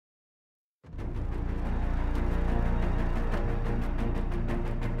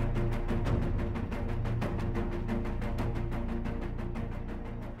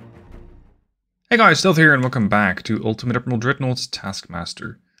Hey guys, Stealth here and welcome back to Ultimate Admiral Dreadnoughts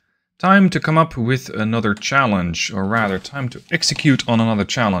Taskmaster. Time to come up with another challenge, or rather, time to execute on another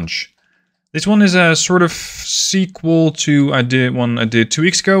challenge. This one is a sort of sequel to one I did 2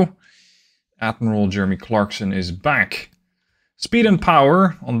 weeks ago. Admiral Jeremy Clarkson is back. Speed and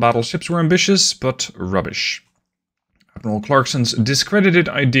power on battleships were ambitious, but rubbish. Admiral Clarkson's discredited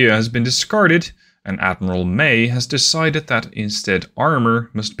idea has been discarded, and Admiral May has decided that instead armour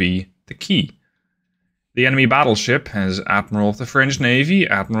must be the key. The enemy battleship has Admiral of the French Navy,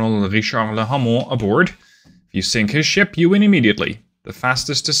 Admiral Richard le Hammond, aboard. If you sink his ship, you win immediately. The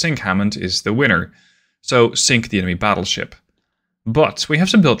fastest to sink Hammond is the winner. So sink the enemy battleship. But we have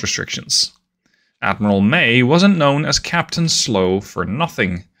some build restrictions. Admiral May wasn't known as Captain Slow for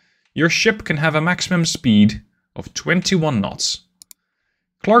nothing. Your ship can have a maximum speed of 21 knots.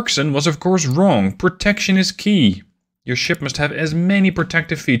 Clarkson was of course wrong. Protection is key. Your ship must have as many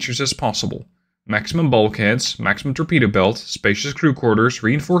protective features as possible. Maximum bulkheads, maximum torpedo belt, spacious crew quarters,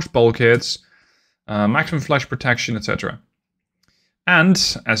 reinforced bulkheads, maximum flash protection, etc.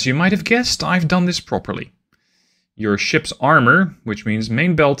 And, as you might have guessed, I've done this properly. Your ship's armour, which means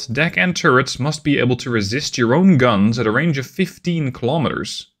main belt, deck and turrets, must be able to resist your own guns at a range of 15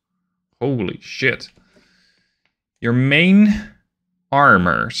 kilometers. Holy shit. Your main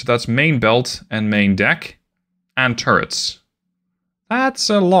armour, so that's main belt and main deck, and turrets. That's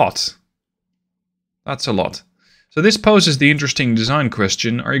a lot. That's a lot. So this poses the interesting design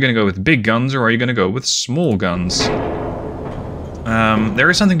question, are you going to go with big guns or are you going to go with small guns? There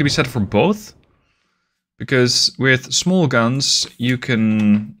is something to be said for both, because with small guns you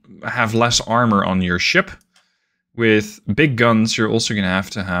can have less armor on your ship. With big guns you're also going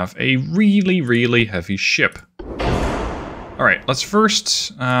to have a really heavy ship. Alright, let's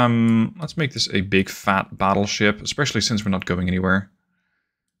first, let's make this a big fat battleship, especially since we're not going anywhere.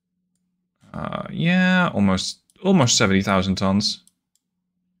 Yeah, almost 70,000 tons.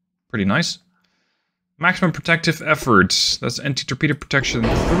 Pretty nice. Maximum protective effort. That's anti-torpedo protection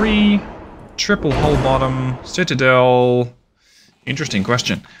 3. Triple hull bottom. Citadel. Interesting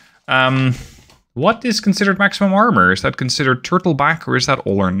question. What is considered maximum armor? Is that considered turtleback or is that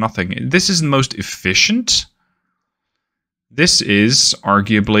all or nothing? This is the most efficient. This is,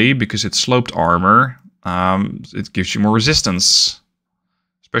 arguably, because it's sloped armor, it gives you more resistance.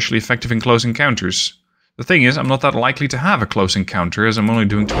 Especially effective in close encounters. The thing is, I'm not that likely to have a close encounter as I'm only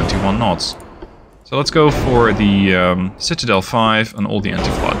doing 21 knots. So let's go for the Citadel 5 and all the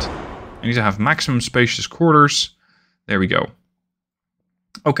anti-flood. I need to have maximum spacious quarters. There we go.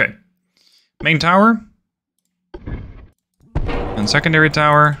 Okay. Main tower. And secondary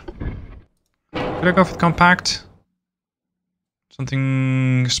tower. Could I go for the compact?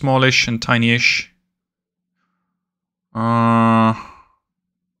 Something smallish and tiny-ish.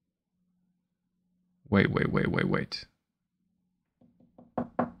 Wait.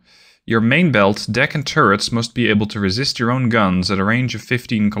 Your main belt, deck and turrets must be able to resist your own guns at a range of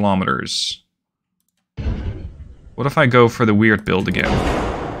 15 kilometers. What if I go for the weird build again?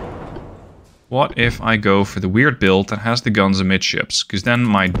 What if I go for the weird build that has the guns amidships? Because then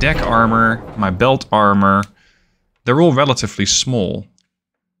my deck armor, my belt armor, they're all relatively small.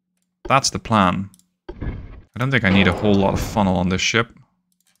 That's the plan. I don't think I need a whole lot of funnel on this ship.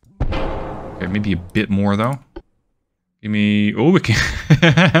 Okay, maybe a bit more though. Give me... Oh, we can...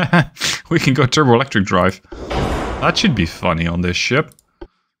 we can go turbo-electric drive. That should be funny on this ship.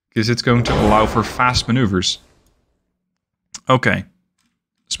 Because it's going to allow for fast maneuvers. Okay.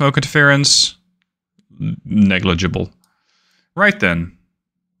 Smoke interference. Negligible. Right then.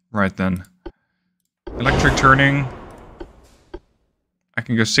 Electric turning. I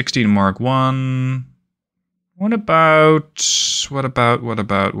can go 16 Mark 1. What about... It's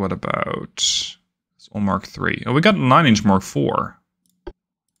all Mark 3. Oh, we got 9-inch Mark 4.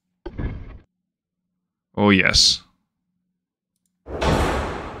 Oh, yes.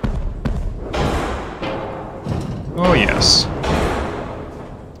 Oh, yes.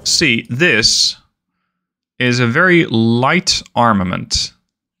 See, this is a very light armament.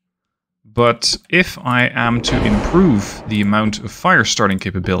 But if I am to improve the amount of fire starting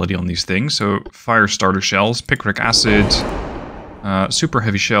capability on these things, so fire starter shells, picric acid, super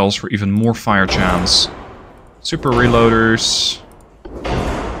heavy shells for even more fire chance, super reloaders.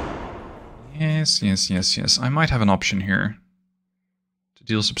 Yes. I might have an option here to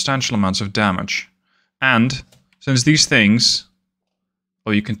deal substantial amounts of damage. And since these things,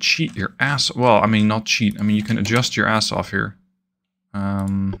 well, you can cheat your ass. Well, I mean, not cheat. I mean, you can adjust your ass off here.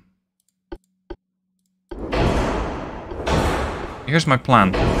 Here's my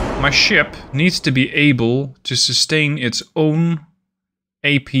plan. My ship needs to be able to sustain its own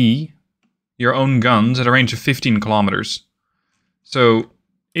AP your own guns at a range of 15 kilometers. So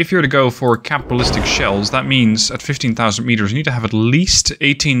if you're to go for cap ballistic shells, that means at 15,000 meters you need to have at least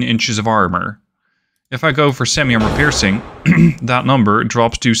 18 inches of armor. If I go for semi-armor piercing, that number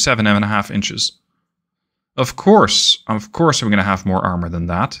drops to 7.5 inches. Of course I'm going to have more armor than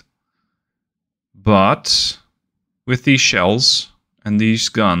that. But with these shells and these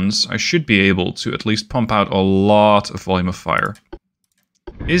guns, I should be able to at least pump out a lot of volume of fire.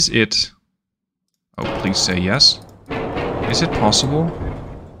 Is it... Oh, please say yes. Is it possible?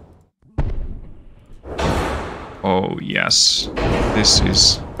 Oh, yes. This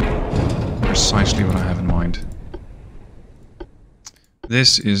is precisely what I have in mind.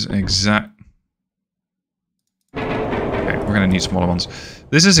 This is exact... Okay, we're gonna need smaller ones.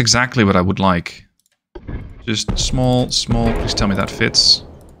 This is exactly what I would like. Just small, small. Please tell me that fits.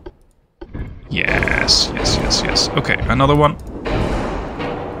 Yes, yes, yes, yes. Okay, another one.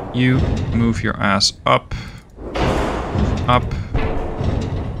 You move your ass up. Move up.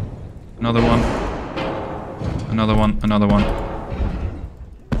 Another one. Another one, another one.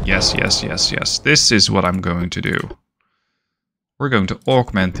 Yes, yes, yes, yes. This is what I'm going to do. We're going to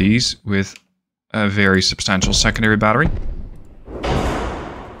augment these with a very substantial secondary battery.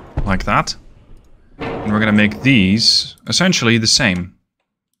 Like that. And we're going to make these essentially the same.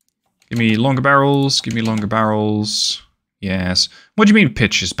 Give me longer barrels, give me longer barrels. Yes. What do you mean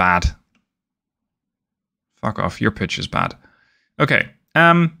pitch is bad? Fuck off, your pitch is bad. Okay.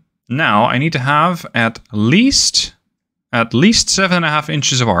 Now I need to have at least 7.5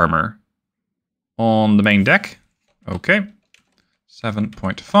 inches of armor on the main deck. Okay.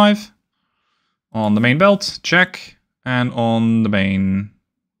 7.5 on the main belt, check, and on the main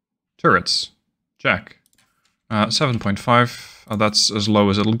turrets, check. 7.5, that's as low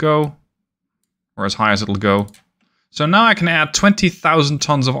as it'll go, or as high as it'll go. So now I can add 20,000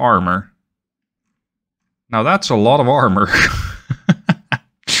 tons of armor. Now that's a lot of armor.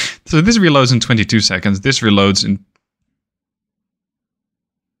 So this reloads in 22 seconds, this reloads in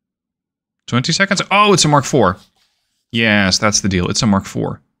 20 seconds? Oh, it's a Mark IV. Yes, that's the deal, it's a Mark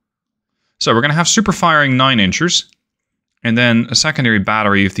IV. So we're going to have super firing 9 inchers, and then a secondary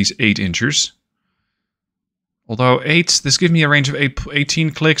battery of these 8 inchers. Although 8, this gives me a range of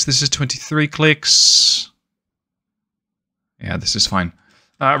 18 clicks, this is 23 clicks. Yeah, this is fine.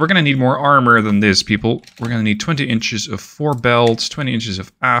 We're going to need more armor than this, people. We're going to need 20 inches of fore belt, 20 inches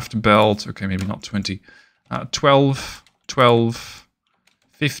of aft belt. Okay, maybe not 20. 12, 12,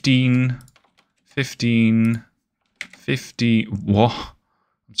 15, 15, 50. Whoa.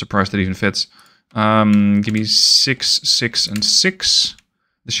 I'm surprised that even fits. Give me 6, 6, and 6.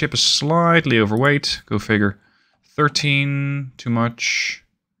 The ship is slightly overweight. Go figure. 13, too much.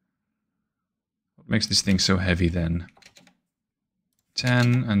 What makes this thing so heavy then?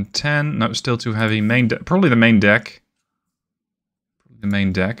 10 and 10. No, still too heavy. Main deck. Probably the main deck. The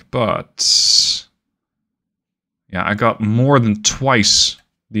main deck, but... Yeah, I got more than twice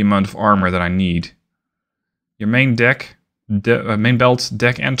the amount of armor that I need. Your main deck... main belt,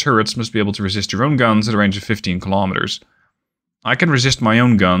 deck, and turrets must be able to resist your own guns at a range of 15 kilometers. I can resist my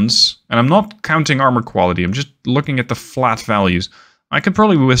own guns, and I'm not counting armor quality, I'm just looking at the flat values. I could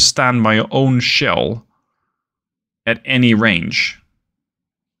probably withstand my own shell at any range.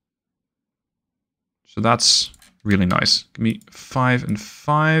 So that's really nice. Give me 5 and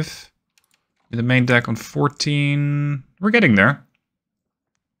 5. With the main deck on 14. We're getting there.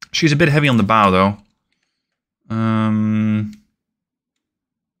 She's a bit heavy on the bow, though.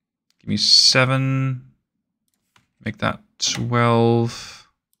 Give me 7. Make that 12.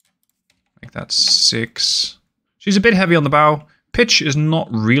 Make that 6. She's a bit heavy on the bow. Pitch is not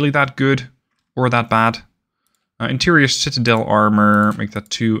really that good or that bad. Interior citadel armor. Make that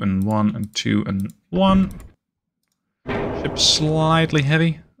 2 and 1 and 2 and 1. Ship slightly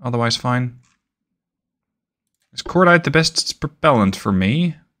heavy, otherwise fine. Is cordite the best propellant for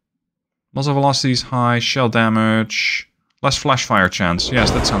me? Muzzle velocity is high, shell damage, less flash fire chance.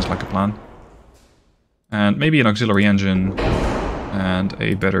 Yes, that sounds like a plan. And maybe an auxiliary engine and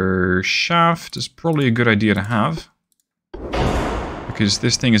a better shaft is probably a good idea to have. Because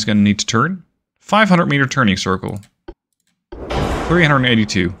this thing is going to need to turn. 500 meter turning circle.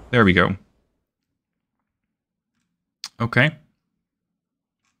 382. There we go. Okay.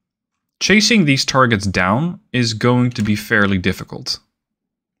 Chasing these targets down is going to be fairly difficult.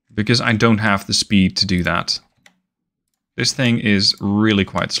 Because I don't have the speed to do that. This thing is really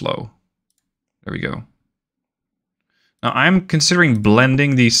quite slow. There we go. Now I'm considering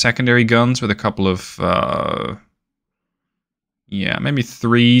blending these secondary guns with a couple of... yeah, maybe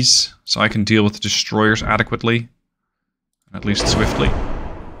 3s, so I can deal with the destroyers adequately. At least swiftly.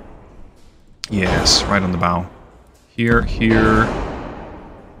 Yes, right on the bow. Here, here.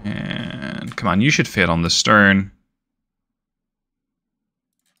 And come on, you should fit on the stern.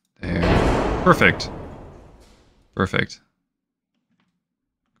 There. Perfect. Perfect.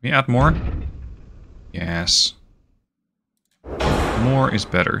 Can we add more? Yes. More is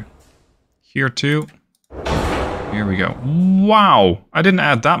better. Here too. Here we go. Wow! I didn't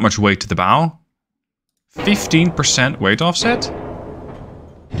add that much weight to the bow. 15% weight offset?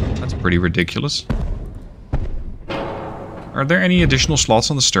 That's pretty ridiculous. Are there any additional slots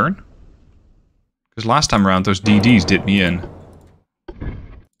on the stern? Because last time around those DDs did me in.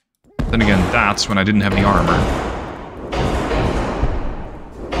 Then again, that's when I didn't have the armor.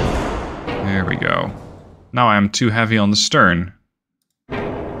 There we go. Now I am too heavy on the stern.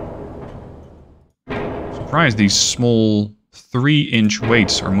 Surprised these small 3-inch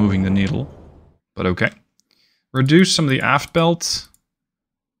weights are moving the needle. But okay. Reduce some of the aft belt.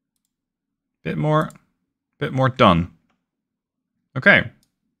 Bit more. Done. Okay.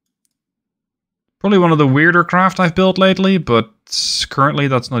 Probably one of the weirder craft I've built lately, but currently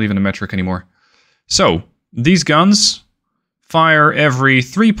that's not even a metric anymore. So, these guns fire every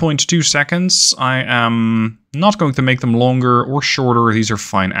 3.2 seconds. I am not going to make them longer or shorter. These are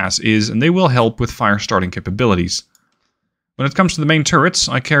fine as is, and they will help with fire starting capabilities. When it comes to the main turrets,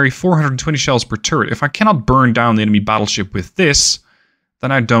 I carry 420 shells per turret. If I cannot burn down the enemy battleship with this,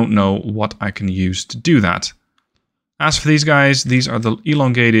 then I don't know what I can use to do that. As for these guys, these are the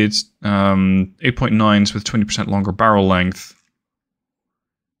elongated 8.9s with 20% longer barrel length.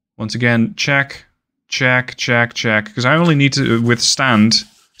 Once again, check, check, check, check, because I only need to withstand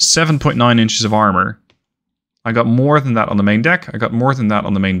 7.9 inches of armor. I got more than that on the main deck, I got more than that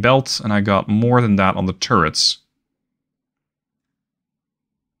on the main belt, and I got more than that on the turrets.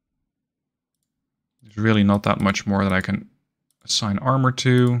 There's really not that much more that I can assign armor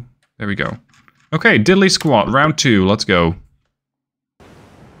to. There we go. Okay, Diddley Squad, round 2, let's go.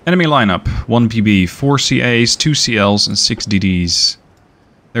 Enemy lineup, 1 PB, 4 CAs, 2 CLs, and 6 DDs.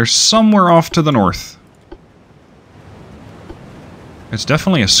 They're somewhere off to the north. It's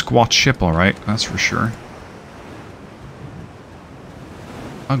definitely a squat ship, alright, that's for sure.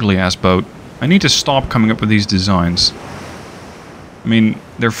 Ugly ass boat. I need to stop coming up with these designs. I mean,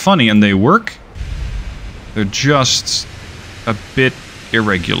 they're funny and they work. They're just a bit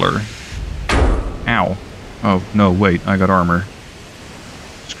irregular. Ow. Oh, no, wait, I got armor.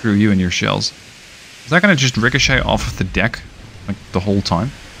 Screw you and your shells. Is that gonna just ricochet off of the deck, like, the whole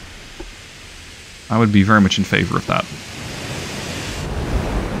time? I would be very much in favor of that.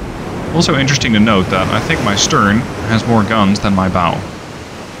 Also interesting to note that I think my stern has more guns than my bow.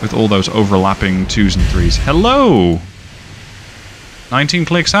 With all those overlapping 2s and 3s. Hello! 19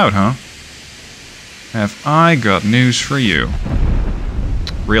 clicks out, huh? Have I got news for you?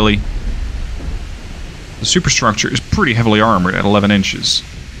 Really? The superstructure is pretty heavily armored at 11 inches.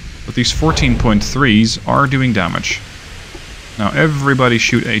 But these 14.3s are doing damage. Now everybody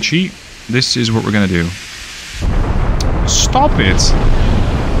shoot HE. This is what we're gonna do. Stop it!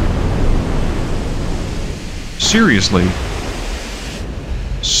 Seriously.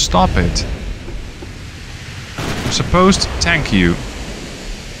 Stop it. I'm supposed to tank you.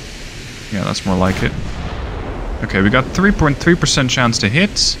 Yeah, that's more like it. Okay, we got 3.3% chance to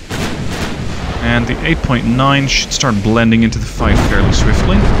hit. And the 8.9 should start blending into the fight fairly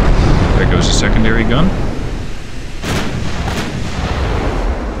swiftly. There goes the secondary gun.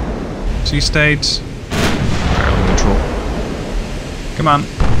 Sea state. Fairly neutral. Come on,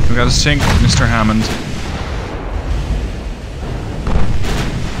 we gotta sink Mr. Hammond.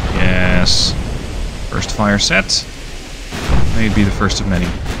 Yes. First fire set. May it be the first of many.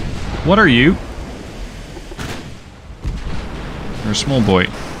 What are you? You're a small boy.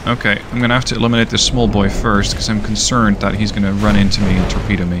 Okay, I'm gonna have to eliminate this small boy first, because I'm concerned that he's gonna run into me and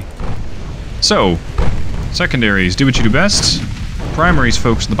torpedo me. So, secondaries, do what you do best. Primaries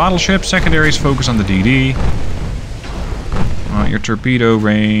focus on the battleship, secondaries focus on the DD. Your torpedo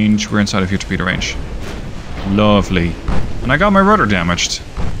range, we're inside of your torpedo range. Lovely. And I got my rudder damaged.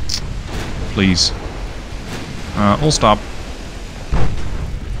 Please. I'll stop.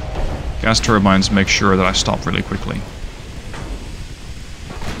 Gas turbines make sure that I stop really quickly.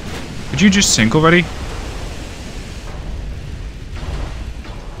 Could you just sink already?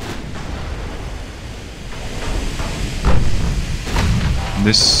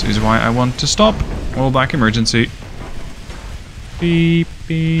 This is why I want to stop. All back emergency. Beep,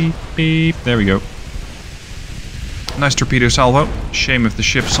 beep, beep. There we go. Nice torpedo salvo. Shame if the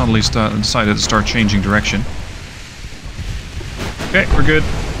ship suddenly decided to start changing direction. Okay, we're good.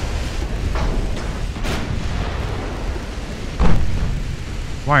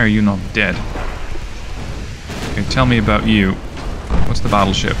 Why are you not dead? Okay, tell me about you. What's the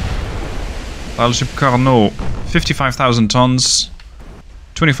battleship? Battleship Carnot. 55,000 tons.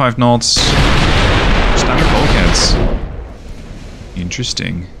 25 knots. Standard bulkheads.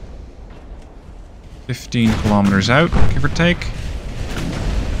 Interesting. 15 kilometers out, give or take.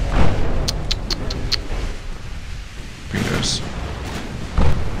 Torpedoes.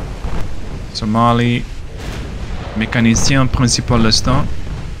 Somali. Mécanicien principal l'instant.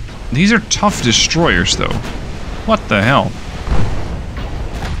 These are tough destroyers, though. What the hell?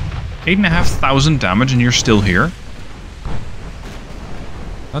 8,500 damage and you're still here?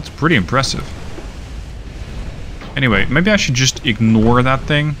 That's pretty impressive. Anyway, maybe I should just ignore that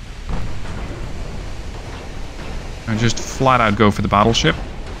thing. And just flat out go for the battleship.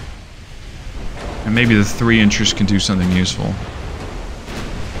 And maybe the 3-inchers can do something useful.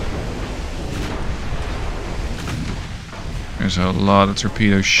 There's a lot of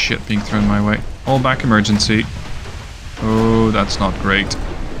torpedo shit being thrown my way. All back emergency. Oh, that's not great.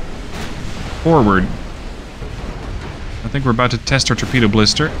 Forward. I think we're about to test our torpedo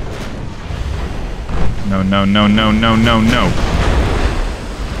blister. No, no, no, no, no, no, no.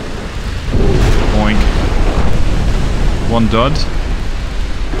 Boink. One dud.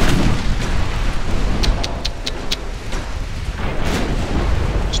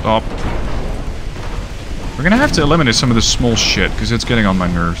 Stop. We're gonna have to eliminate some of this small shit, because it's getting on my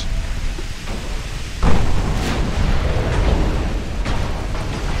nerves.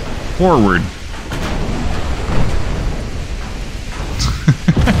 Forward.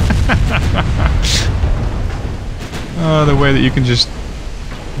 Oh, the way that you can just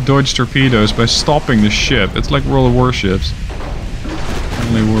dodge torpedoes by stopping the ship. It's like World of Warships.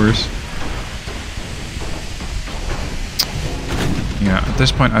 Only worse. Yeah, at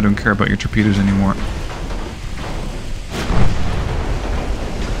this point I don't care about your torpedoes anymore.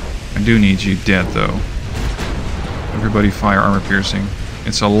 I do need you dead, though. Everybody fire armor piercing.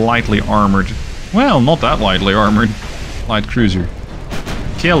 It's a lightly armored... Well, not that lightly armored. Light cruiser.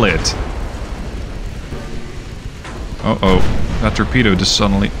 Kill it! Uh-oh. That torpedo just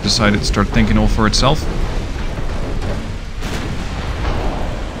suddenly decided to start thinking all for itself.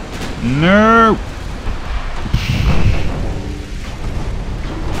 No!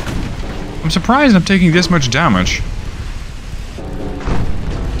 I'm surprised I'm taking this much damage.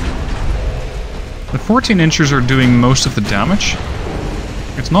 The 14-inchers are doing most of the damage.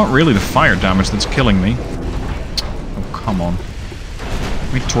 It's not really the fire damage that's killing me. Oh, come on.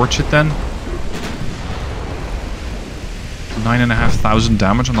 Can we torch it then? 9,500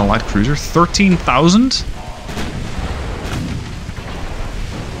 damage on the light cruiser? 13,000?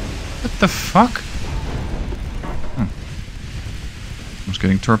 What the fuck? I was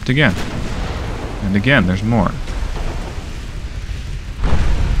getting torped again. And again, there's more.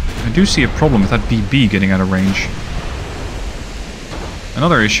 I do see a problem with that BB getting out of range.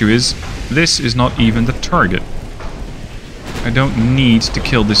 Another issue is, this is not even the target. I don't need to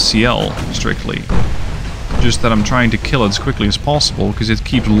kill this CL, strictly. Just that I'm trying to kill it as quickly as possible, because it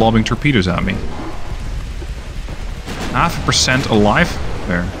keeps lobbing torpedoes at me. 0.5% alive?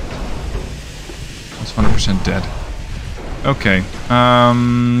 There. That's 100% dead. Okay.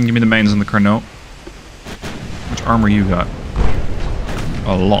 Give me the mains on the Carnot. Which armor you got?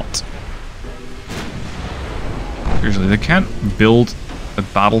 A lot. Seriously, they can't build a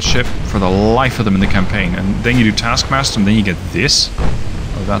battleship for the life of them in the campaign, and then you do Taskmaster and then you get this?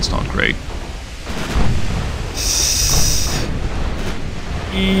 Oh, that's not great.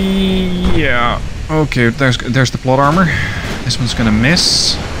 Yeah. Okay, there's the plot armor. This one's gonna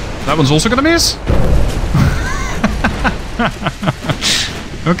miss. That one's also gonna miss?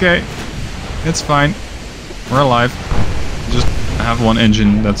 Okay. It's fine. We're alive. Just have one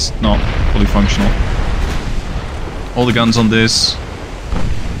engine that's not fully functional. All the guns on this,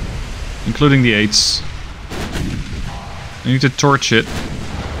 including the 8s. I need to torch it.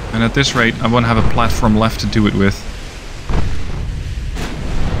 And at this rate, I won't have a platform left to do it with.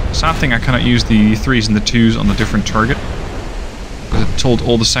 Sad thing, I cannot use the 3s and the 2s on a different target. Because it told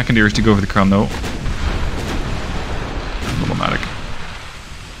all the secondaries to go for the Carnot. Problematic.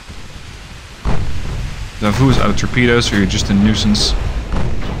 Davou is out of torpedoes, so you're just a nuisance.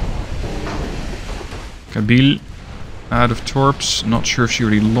 Kabil, out of torps. Not sure if she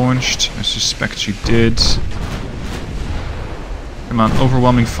already launched. I suspect she did. Come on,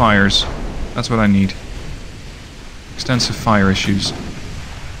 overwhelming fires. That's what I need. Extensive fire issues.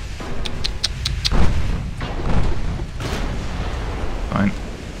 Fine.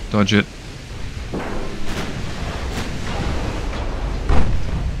 Dodge it.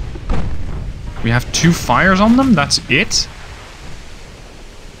 We have 2 fires on them? That's it?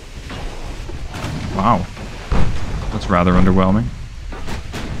 Wow. rather underwhelming.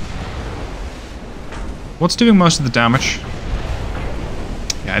 What's doing most of the damage?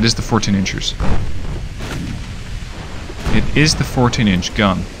 Yeah, it is the 14-inchers. It is the 14-inch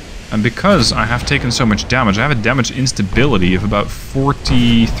gun. And because I have taken so much damage, I have a damage instability of about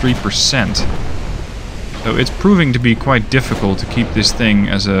 43%. So it's proving to be quite difficult to keep this thing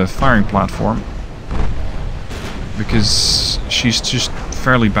as a firing platform. Because she's just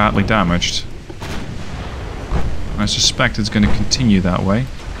fairly badly damaged. I suspect it's going to continue that way.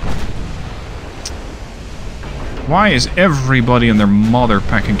 Why is everybody and their mother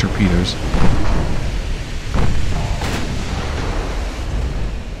packing torpedoes?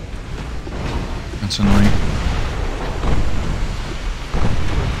 That's annoying.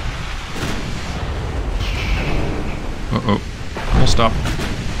 Uh-oh. Full stop.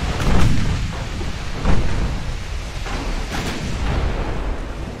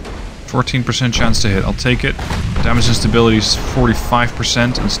 %14 chance to hit. I'll take it. Damage and stability is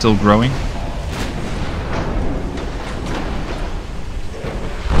 45% and still growing.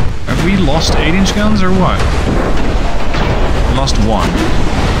 Have we lost 8-inch guns or what? We lost one.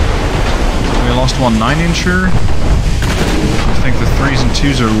 We lost one 9-incher. I think the 3s and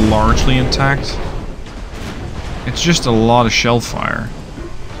 2s are largely intact. It's just a lot of shell fire.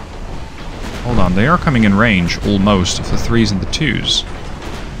 Hold on, they are coming in range, almost, of the 3s and the 2s.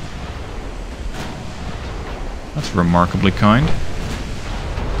 That's remarkably kind.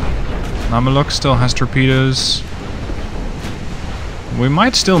 Namaluk still has torpedoes. We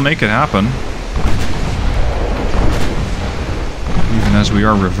might still make it happen. Even as we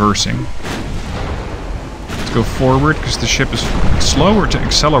are reversing. Let's go forward, because the ship is slower to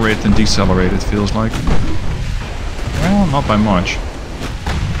accelerate than decelerate, it feels like. Well, not by much.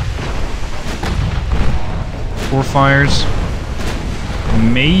 4 fires.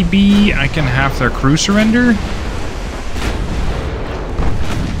 Maybe I can have their crew surrender?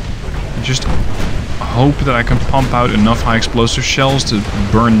 I just hope that I can pump out enough high explosive shells to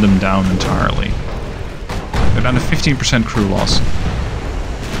burn them down entirely. They're down to 15% crew loss.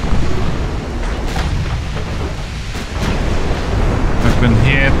 I've been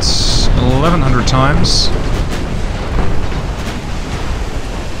hit 1,100 times.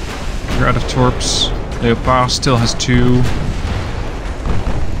 We're out of torps. Leopard still has 2.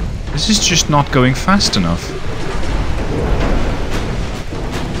 This is just not going fast enough.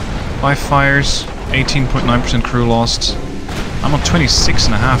 5 fires, 18.9% crew lost. I'm on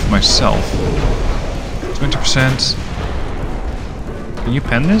 26.5 myself. 20%. Can you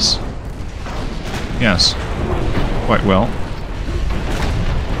pen this? Yes. Quite well.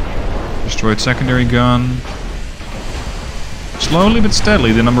 Destroyed secondary gun. Slowly but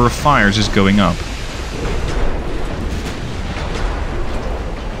steadily, the number of fires is going up.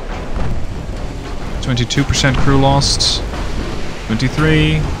 %22% crew lost.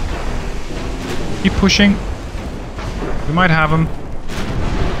 23. Keep pushing. We might have him.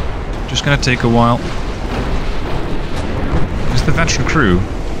 Just gonna take a while. It's the veteran crew.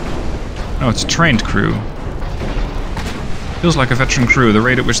 No, it's a trained crew. Feels like a veteran crew, the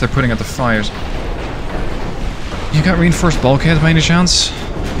rate at which they're putting out the fires. You got reinforced bulkheads by any chance?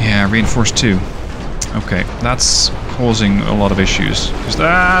 Yeah, reinforced 2. Okay, that's causing a lot of issues. Because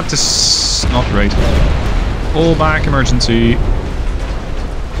that is not great. Pull back, emergency.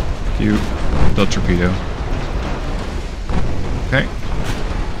 You. The torpedo. Okay.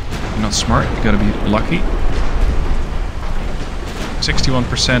 You're not smart, you gotta be lucky.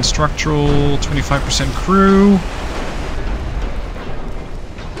 61% structural, 25% crew.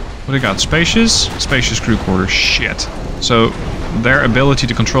 What do we got? Spacious? Spacious crew quarters. Shit. So, their ability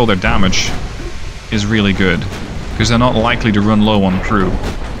to control their damage is really good. Because they're not likely to run low on crew.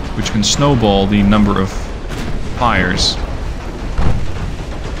 Which can snowball the number of fires.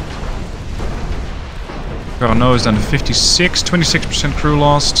 Oh no, it's down to 56, 26% crew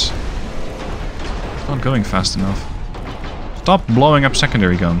lost. It's not going fast enough. Stop blowing up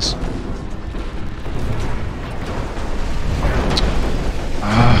secondary guns.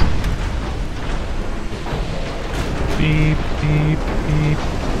 Beep, beep, beep.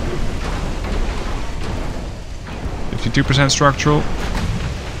 52% structural.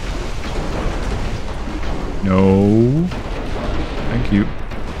 No. Thank you.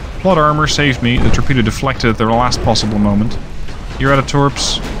 Plot armor saved me. The torpedo deflected at the last possible moment. You're out of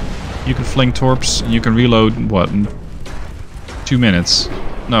torps. You can fling torps, and you can reload, what, in 2 minutes?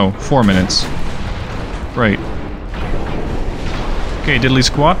 No, 4 minutes. Great. Okay, diddly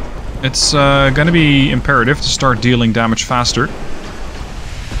squat. It's gonna be imperative to start dealing damage faster.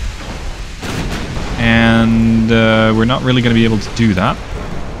 And we're not really gonna be able to do that.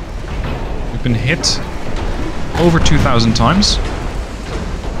 We've been hit over 2,000 times.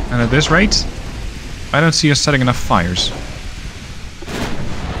 And at this rate, I don't see us setting enough fires.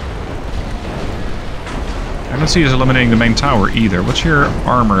 I don't see us eliminating the main tower either. What's your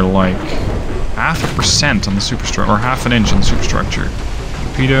armor like? 0.5% on the superstructure, or 0.5 inch on the superstructure.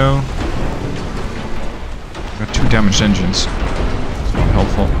 Torpedo. Got 2 damaged engines. It's not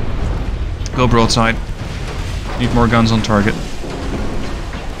helpful. Go broadside. Need more guns on target.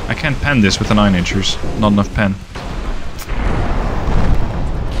 I can't pen this with the 9-inchers. Not enough pen.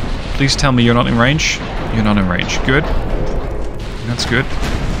 Please tell me you're not in range. You're not in range. Good. That's good.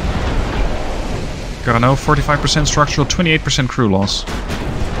 Carnot, 45% structural, 28% crew loss.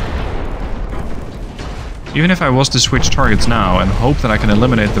 Even if I was to switch targets now and hope that I can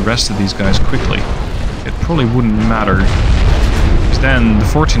eliminate the rest of these guys quickly, it probably wouldn't matter. Because then the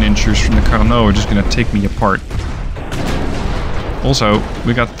 14-inchers from the Carnot are just going to take me apart. Also,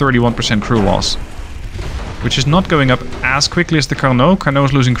 we got 31% crew loss. Which is not going up as quickly as the Carnot. Carnot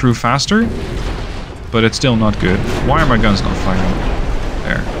is losing crew faster. But it's still not good. Why are my guns not firing?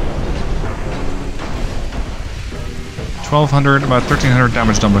 There. 1,200, about 1,300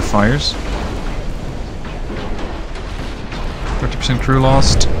 damage done by fires. 30% crew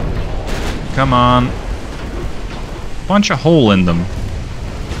lost. Come on. Punch a hole in them.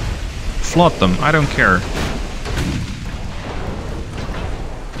 Flood them, I don't care.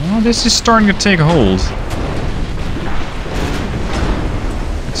 Well, this is starting to take hold.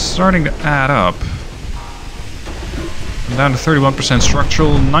 It's starting to add up. I'm down to 31%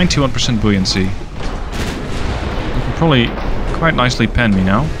 structural, 91% buoyancy. Probably quite nicely pen me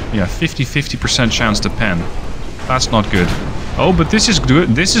now. Yeah, 50% chance to pen. That's not good. Oh, but this is good.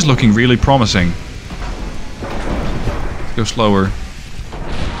 This is looking really promising. Let's go slower.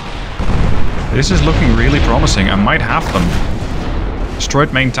 This is looking really promising. I might have them.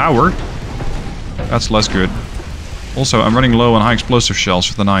 Destroyed main tower. That's less good. Also, I'm running low on high explosive shells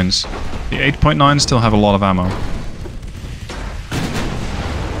for the 9s. The 8.9s still have a lot of ammo.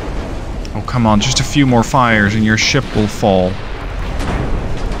 Oh, come on, just a few more fires and your ship will fall.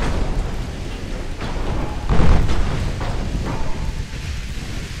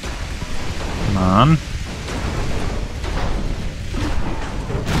 Come on.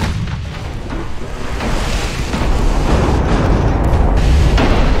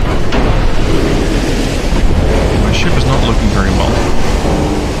 My ship is not looking very well.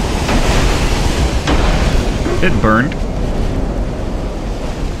 It burned.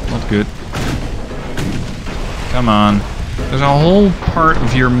 Not good. Come on. There's a whole part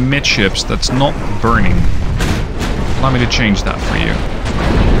of your midships that's not burning. Allow me to change that for you.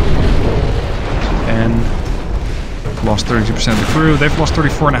 And lost 32% of the crew. They've lost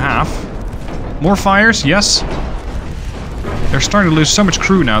 34.5. More fires, yes. They're starting to lose so much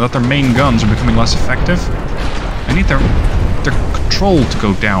crew now that their main guns are becoming less effective. I need their control to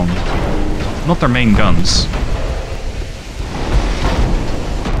go down, not their main guns.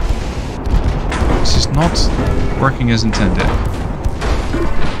 This is not working as intended.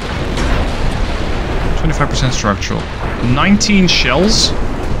 25% structural. 19 shells?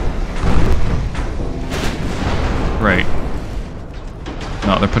 Great.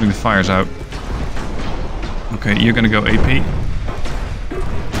 No, they're putting the fires out. Okay, you're gonna go AP.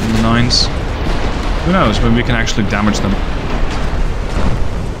 9s. Who knows, maybe we can actually damage them.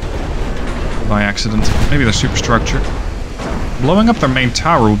 By accident. Maybe their superstructure. Blowing up their main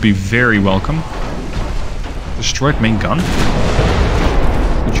tower would be very welcome. Destroyed main gun?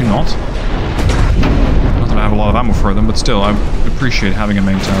 Would you not? Not that I have a lot of ammo for them, but still, I appreciate having a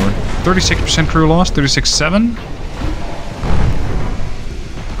main tower. 36% crew loss, 36.7.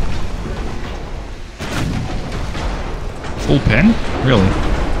 Full pen? Really?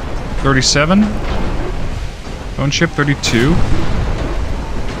 37. Own ship 32.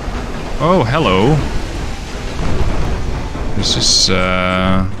 Oh, hello. This is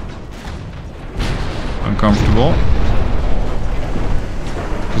uncomfortable.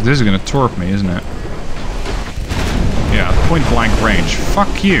 Because this is gonna torp me, isn't it? Yeah, point blank range.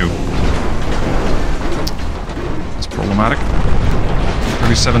 Fuck you. That's problematic.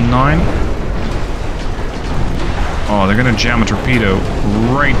 37.9. Oh, they're gonna jam a torpedo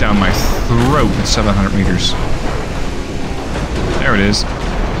right down my throat at 700 meters. There it is.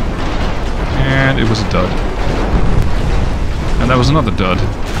 And it was a dud. And that was another dud.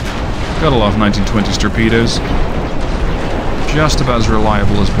 Gotta love 1920s torpedoes. Just about as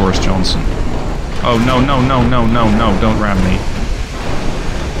reliable as Boris Johnson. Oh, no, no, no, no, no, no, don't ram me.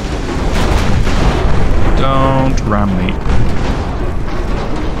 Don't ram me.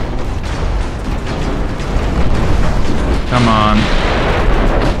 Come on.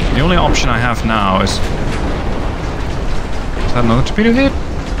 The only option I have now is Is that another torpedo hit?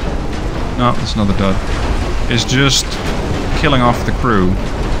 No, it's another dud. It's just killing off the crew.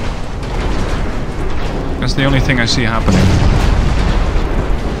 That's the only thing I see happening.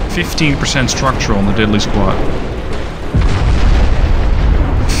 15% structural on the diddly squad.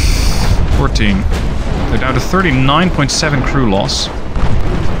 14. They're down to 39.7 crew loss.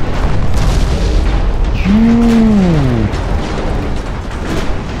 Ooh.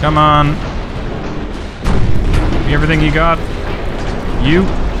 Come on. Give me everything you got. You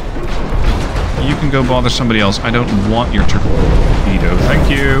can go bother somebody else. I don't want your torpedo. Thank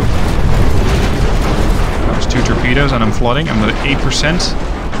you. That was 2 torpedoes and I'm flooding. I'm at 8%.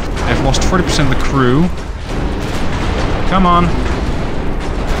 I've lost 40% of the crew. Come on.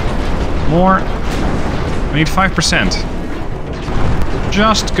 More. I need 5%.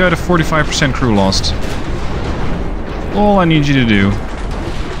 Just go to 45% crew lost. All I need you to do.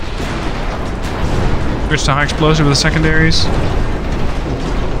 Switch to high explosive with the secondaries.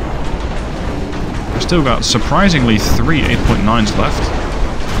 I've still got surprisingly 3 8.9s left.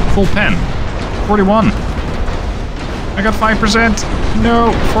 Full pen. 41. I got 5%.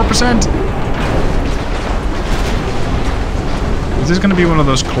 No, 4%. Is this going to be one of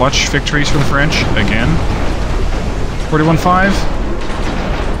those clutch victories for the French again? 41.5.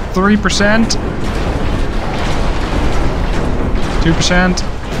 3%. 2%.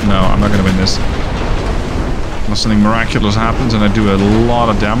 No, I'm not going to win this. Unless something miraculous happens and I do a lot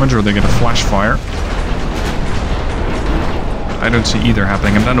of damage or they get a flash fire. I don't see either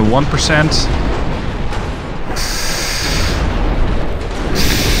happening. I'm down to 1%.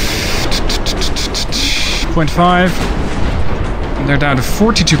 0.5. And they're down to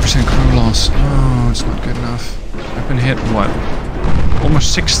 42% crew loss. Oh, it's not good enough. I've been hit, what?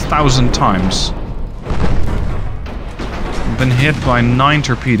 Almost 6,000 times. I've been hit by 9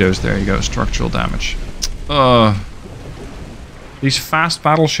 torpedoes. There you go, structural damage. These fast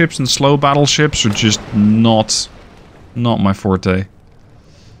battleships and slow battleships are just not my forte.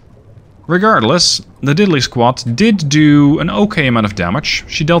 Regardless, the diddly squad did do an okay amount of damage.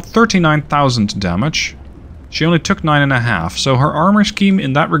 She dealt 39,000 damage. She only took 9.5, so her armor scheme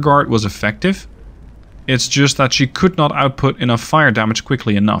in that regard was effective. It's just that she could not output enough fire damage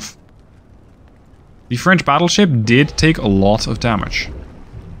quickly enough. The French battleship did take a lot of damage.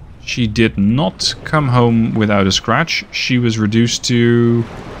 She did not come home without a scratch. She was reduced to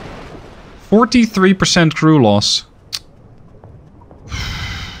 43% crew loss.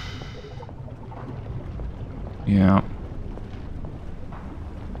 Yeah.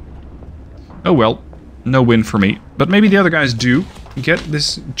 Oh well. No win for me. But maybe the other guys do get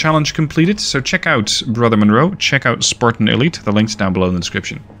this challenge completed. So check out Brother Monroe. Check out Spartan Elite. The link's down below in the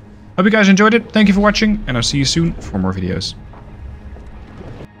description. Hope you guys enjoyed it. Thank you for watching. And I'll see you soon for more videos.